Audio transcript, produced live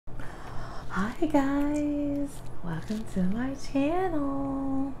Hi guys, welcome to my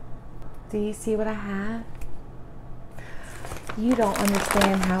channel. Do you see what I have? You don't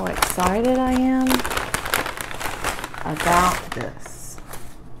understand how excited I am about this.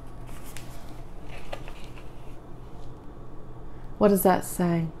 What does that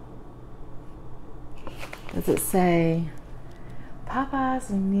say? Does it say Popeyes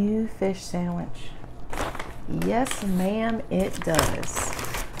new fish sandwich? Yes ma'am, it does.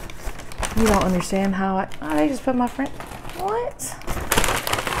 You don't understand how they just put my friend. What?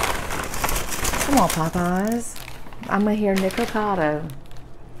 Come on, Popeyes. I'm gonna hear Nikocado.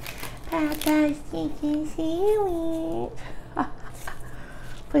 Popeyes Chicken Sandwich.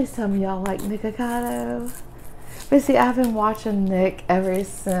 Please tell me y'all like Nikocado. But see, I've been watching Nick ever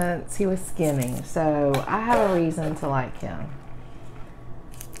since he was skinny, so I have a reason to like him.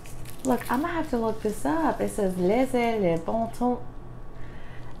 Look, I'm gonna have to look this up. It says laissez le bon temps.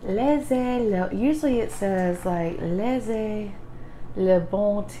 Usually it says like laissez le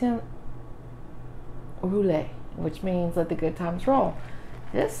bon temps rouler, which means let the good times roll.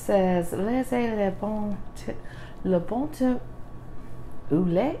 This says laissez le bon temps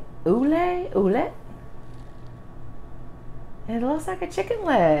oulette. And it looks like a chicken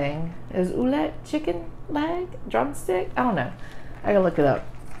leg. Is oulette chicken leg? Drumstick? I don't know. I gotta look it up.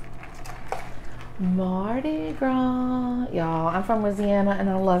 Mardi Gras. Y'all, I'm from Louisiana and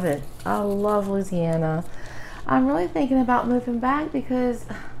I love it. I love Louisiana. I'm really thinking about moving back because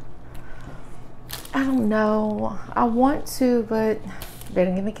I don't know. I want to, but they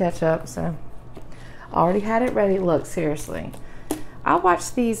didn't give me ketchup, so I already had it ready. Look, seriously. I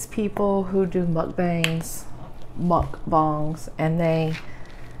watch these people who do mukbangs, and they're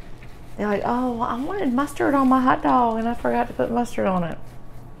like, oh, well, I wanted mustard on my hot dog and I forgot to put mustard on it.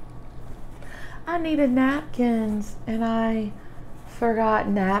 I needed napkins and I forgot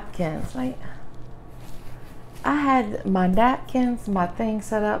napkins. I had my napkins, my thing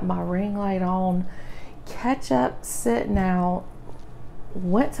set up, my ring light on, ketchup sitting out,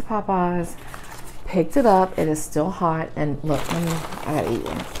 went to Popeyes, picked it up. It is still hot. And look, I gotta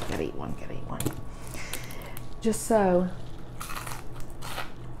eat one. Just so.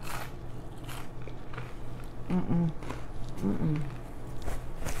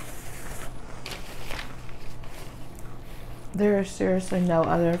 There is seriously no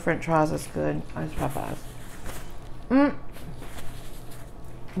other french fries as good as Popeyes.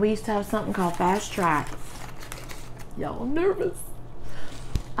 We used to have something called Fast Track. Y'all, I'm nervous.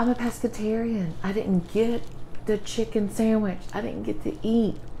 I'm a pescatarian. I didn't get the chicken sandwich. I didn't get to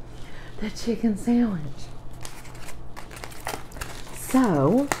eat the chicken sandwich.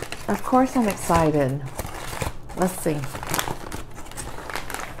 So, of course I'm excited. Let's see.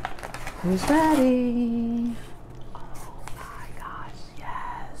 Who's ready?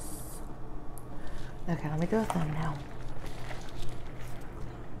 Okay, let me do a thumbnail.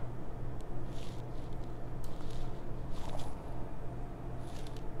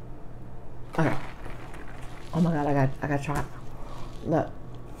 Okay. Oh my god, I gotta try it. Look.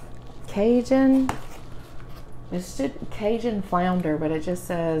 Cajun. It's just Cajun Flounder, but it just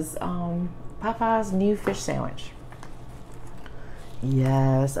says Popeyes new fish sandwich.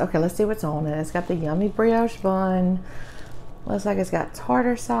 Yes. Okay, let's see what's on it. It's got the yummy brioche bun. Looks like it's got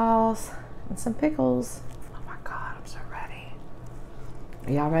tartar sauce. And some pickles. Oh my god, I'm so ready.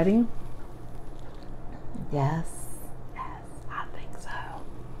 Are y'all ready? Yes, I think so.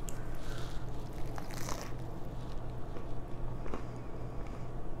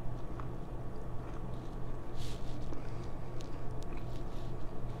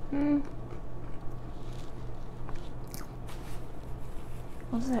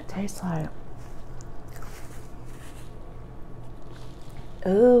 What does that taste like?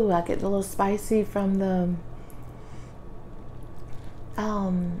 Oh, I get a little spicy from the,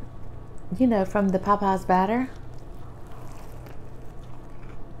 you know, from the Popeyes batter.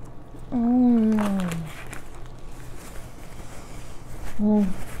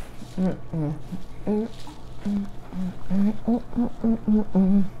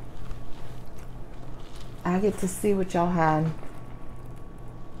 I get to see what y'all had.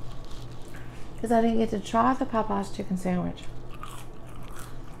 Because I didn't get to try the Popeyes chicken sandwich.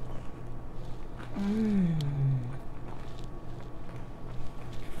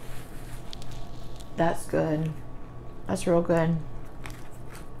 That's good. That's real good.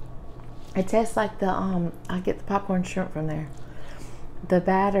 It tastes like the I get the popcorn shrimp from there. The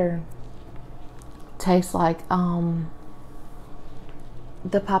batter tastes like the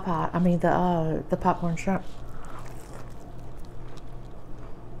Popeye. I mean the popcorn shrimp.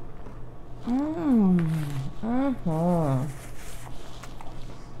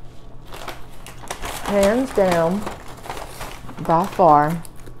 hands down, by far,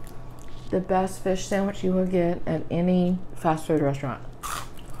 the best fish sandwich you will get at any fast food restaurant.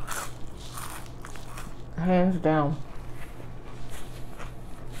 Hands down.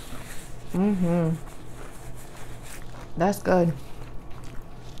 That's good.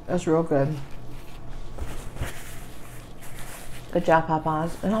 That's real good. Good job,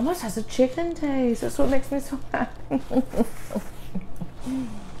 Popeyes. It almost has a chicken taste. That's what makes me so happy.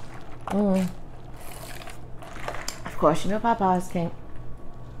 Of course, you know Popeyes can't.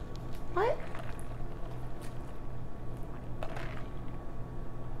 What?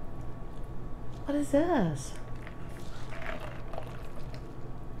 What is this?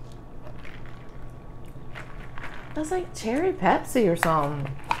 That's like cherry Pepsi or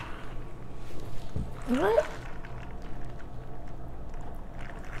something. What?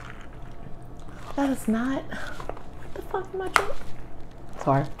 That is not. What the fuck am I drinking?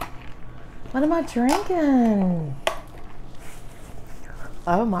 Sorry. What am I drinking?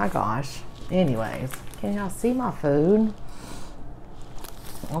 Oh my gosh. Anyways, can y'all see my food?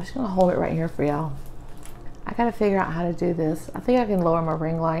 I'm just gonna hold it right here for y'all. I gotta figure out how to do this. I think I can lower my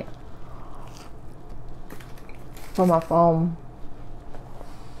ring light for my phone.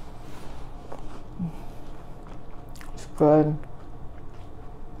 It's good.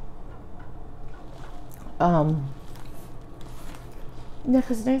 Yeah,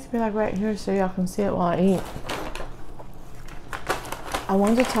 because it needs to be like right here so y'all can see it while I eat. I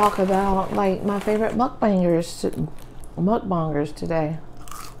wanted to talk about like my favorite mukbangers today.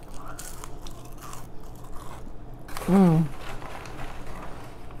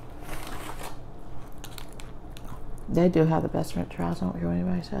 They do have the best French fries. I don't care what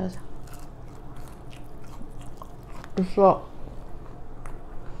anybody says. So,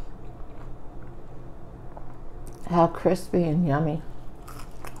 how crispy and yummy.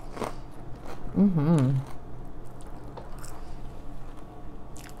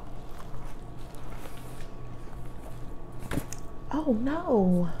 Oh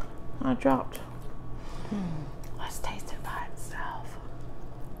no, I dropped. Let's taste it by itself.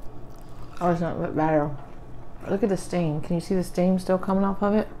 Oh, it's not a bit better. Look at the steam. Can you see the steam still coming off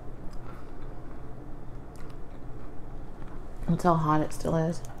of it? That's how hot it still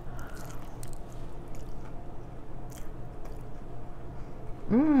is.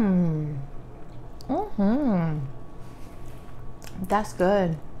 That's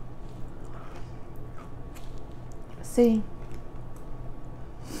good. See,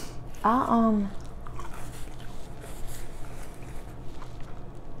 I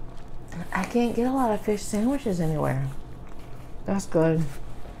can't get a lot of fish sandwiches anywhere. That's good.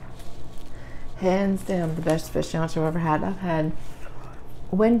 Hands down, the best fish sandwich I've ever had. I've had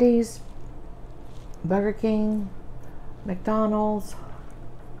Wendy's, Burger King, McDonald's.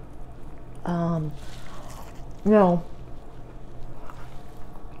 No.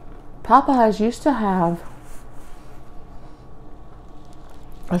 Popeyes used to have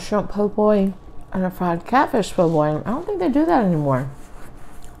a shrimp po' boy and a fried catfish po' boy. I don't think they do that anymore.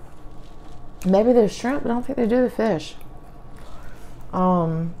 Maybe there's shrimp, but I don't think they do the fish.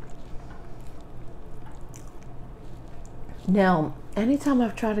 Now, anytime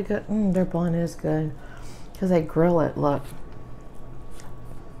I've tried to go, their bun is good because they grill it. Look,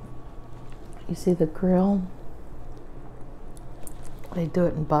 you see the grill? They do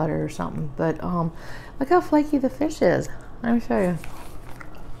it in butter or something. But look how flaky the fish is. Let me show you.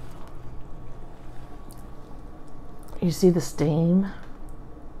 You see the steam?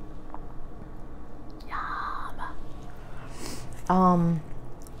 Yum.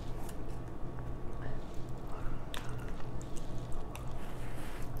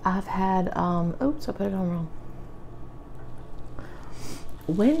 I've had oops, I put it on wrong.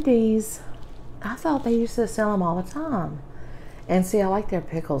 Wendy's, I thought they used to sell them all the time. And see, I like their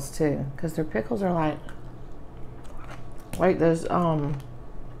pickles too, because their pickles are like those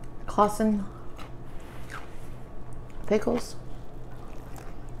Clausen pickles.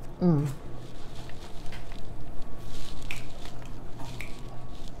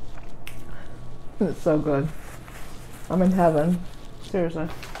 It's so good. I'm in heaven. Seriously.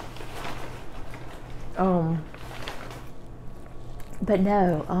 But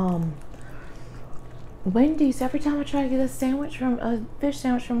no, Wendy's, every time I try to get a fish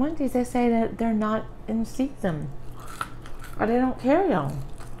sandwich from Wendy's, they say that they're not in season. Or they don't carry them.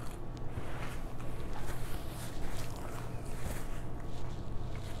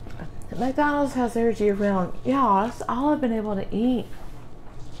 McDonald's has theirs year round. Yeah, that's all I've been able to eat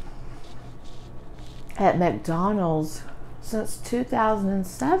at McDonald's since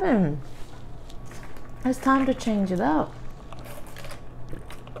 2007. It's time to change it up.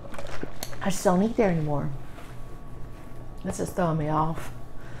 I just don't eat there anymore. This is throwing me off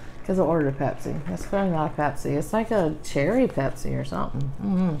because I ordered a Pepsi. It's clearly not a Pepsi. It's like a cherry Pepsi or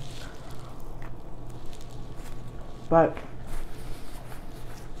something. But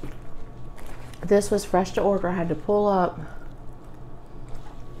this was fresh to order. I had to pull up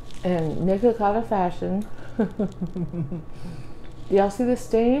in Nikocados fashion. Y'all see the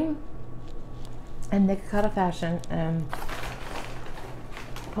steam? In Nikocados fashion, and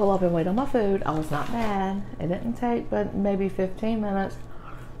pull up and wait on my food. I was not mad. It didn't take but maybe 15 minutes.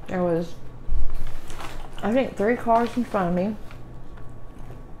 There was, I think, 3 cars in front of me.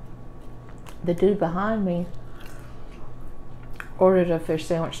 The dude behind me ordered a fish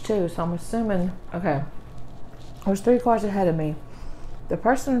sandwich too, so I'm assuming, okay, there was 3 cars ahead of me. The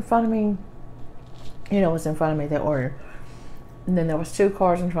person in front of me, was in front of me, they ordered. And then there was 2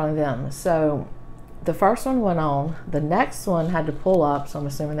 cars in front of them. So the first one went on. The next one had to pull up, so I'm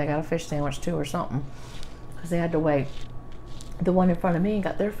assuming they got a fish sandwich too or something, because they had to wait. The one in front of me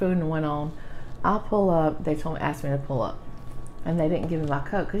got their food and went on. I pull up. They asked me to pull up, and they didn't give me my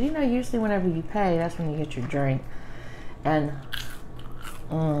Coke, because usually whenever you pay, that's when you get your drink. And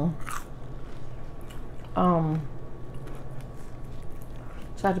so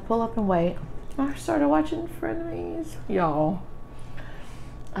I had to pull up and wait. I started watching Frenemies, y'all.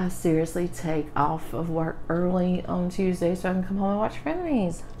 I seriously take off of work early on Tuesday so I can come home and watch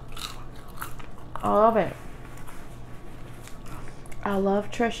Frenemies. I love it. I love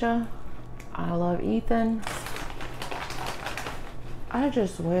Trisha. I love Ethan. I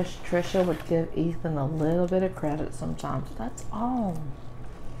just wish Trisha would give Ethan a little bit of credit sometimes. That's all.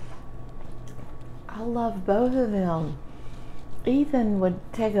 I love both of them. Ethan would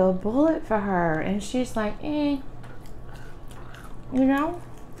take a bullet for her, and she's like,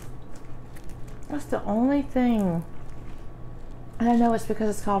 That's the only thing. And I know it's because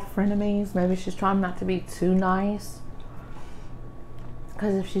it's called Frenemies. Maybe she's trying not to be too nice.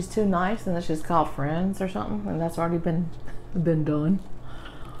 Because if she's too nice, then it's just called Friends or something, and that's already been done.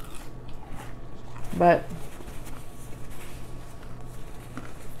 But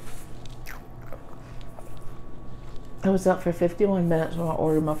I was up for 51 minutes when I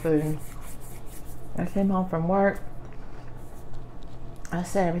ordered my food. I came home from work. I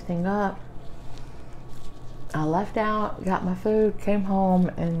set everything up. I left out, got my food, came home,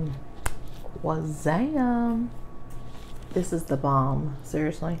 and wazam. This is the bomb.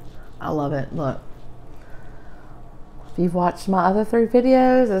 Seriously. I love it. Look. If you've watched my other 3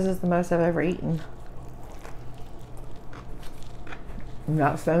 videos, this is the most I've ever eaten. I'm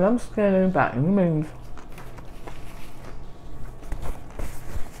not saying I'm skinny by any means.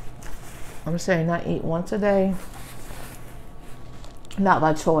 I'm saying I eat once a day. Not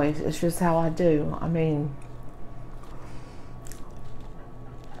by choice. It's just how I do. I mean,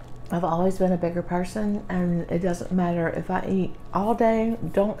 I've always been a bigger person, and it doesn't matter if I eat all day,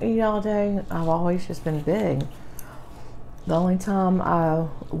 don't eat all day. I've always just been big. The only time I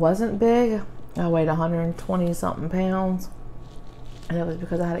wasn't big, I weighed 120 something pounds, and it was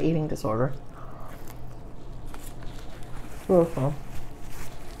because I had an eating disorder. Beautiful.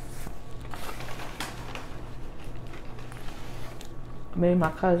 Me and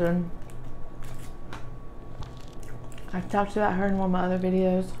my cousin, I talked about her in one of my other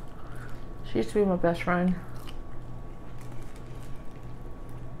videos. She used to be my best friend.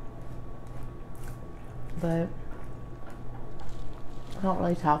 But I don't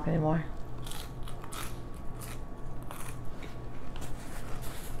really talk anymore.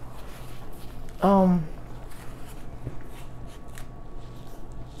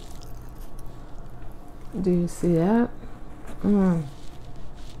 Do you see that?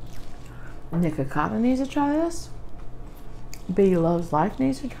 Nikocados needs to try this. B Loves Life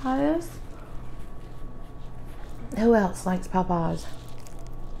needs to try this. Who else likes Popeyes?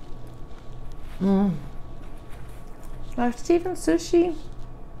 Steven Sushi.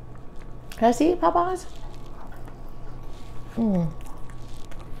 Has he eat Popeyes?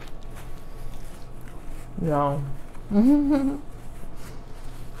 No.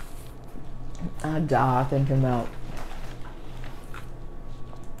 I die thinking about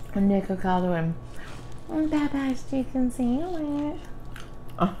a Nikocado and Popeyes Chicken Sandwich.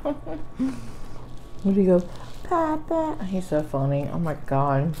 Would he go, Papa? He's so funny. Oh my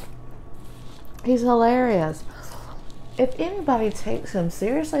God. He's hilarious. If anybody takes him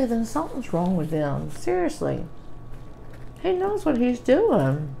seriously, then something's wrong with them. Seriously. He knows what he's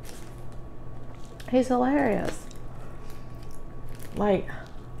doing. He's hilarious. Like,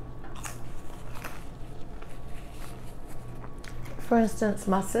 for instance,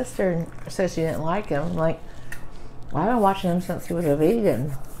 my sister said she didn't like him. I'm like, well, I've been watching him since he was a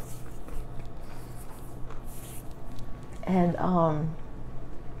vegan. And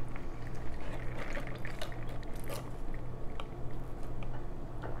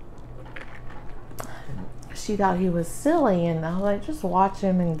she thought he was silly, and I was like, just watch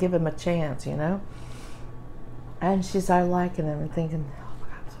him and give him a chance, you know. And she started liking him and thinking, oh my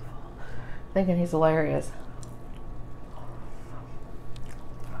God, I'm so full. Thinking he's hilarious.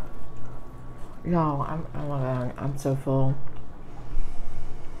 Y'all, oh my God, I'm so full.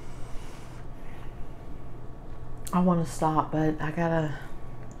 I want to stop, but I gotta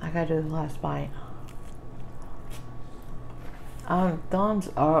do the last bite. Thumbs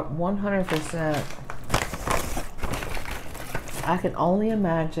up, 100%. I can only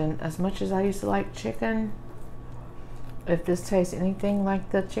imagine, as much as I used to like chicken, if this tastes anything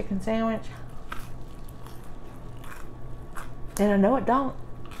like the chicken sandwich. And I know it don't,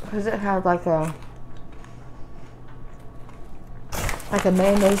 because it had like a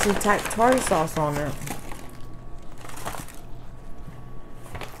mayonnaise type tartar sauce on it.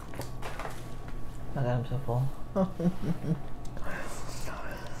 Oh God, I'm so full.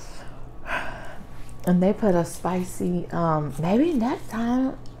 And they put a spicy, maybe next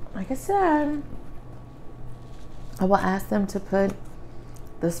time, like I said, I will ask them to put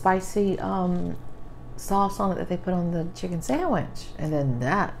the spicy sauce on it that they put on the chicken sandwich. And then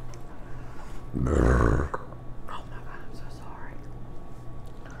that. Oh my God, I'm so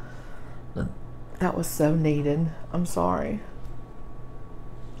sorry. That was so needed. I'm sorry.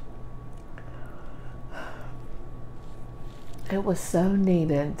 It was so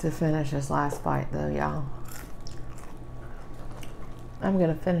needed to finish this last bite though, y'all. I'm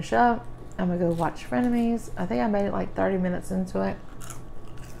gonna finish up. I'm gonna go watch Frenemies. I think I made it like 30 minutes into it.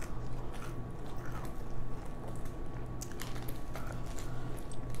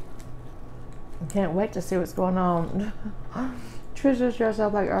 I can't wait to see what's going on. Trisha's dressed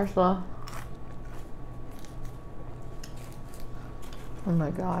up like Ursula. Oh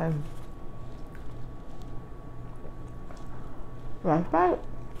my God. Last bite.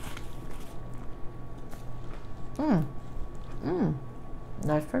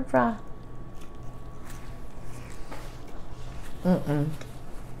 Nice french fry.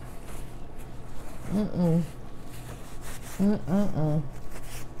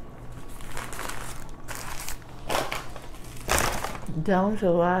 Down to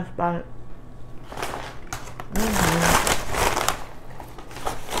the last bite.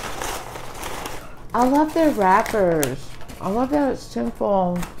 I love their wrappers. I love that it's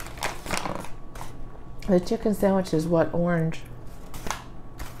simple. The chicken sandwich is what, orange?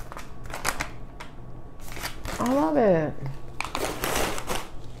 I love it.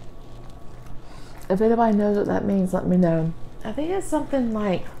 If anybody knows what that means, let me know. I think it's something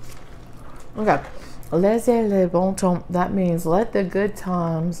like, okay, laissez le bon temps. That means let the good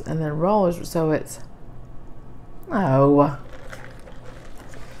times, and then roll. So it's, no.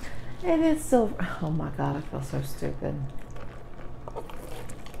 It is so, oh my God, I feel so stupid.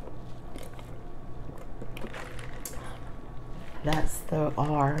 That's the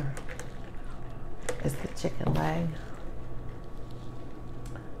R. It's the chicken leg.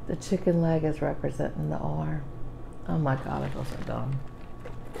 The chicken leg is representing the R. Oh my God, I feel so dumb.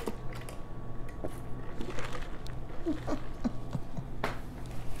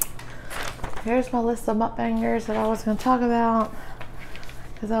 Here's my list of mukbangers that I was going to talk about.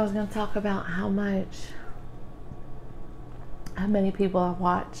 Because I was going to talk about how many people I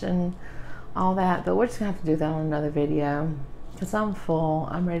watch and all that. But we're just going to have to do that on another video. Because I'm full.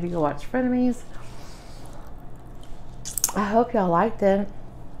 I'm ready to go watch Frenemies. I hope y'all liked it.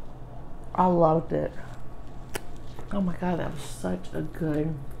 I loved it. Oh my God, that was such a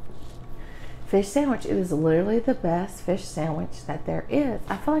good fish sandwich. It is literally the best fish sandwich that there is.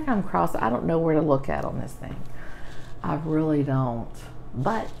 I feel like I'm cross. I don't know where to look at on this thing. I really don't.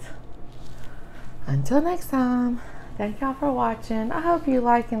 But until next time, thank y'all for watching. I hope you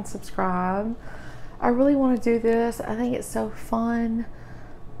like and subscribe. I really want to do this. I think it's so fun.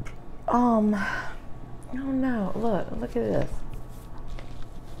 I don't know. Look at this.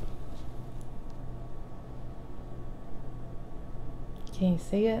 Can you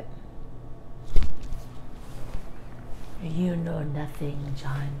see it? You know nothing,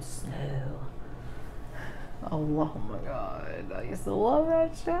 Jon Snow. Oh my God. I used to love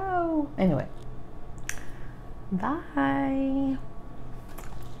that show. Anyway. Bye.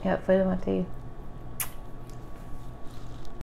 Got food in my teeth.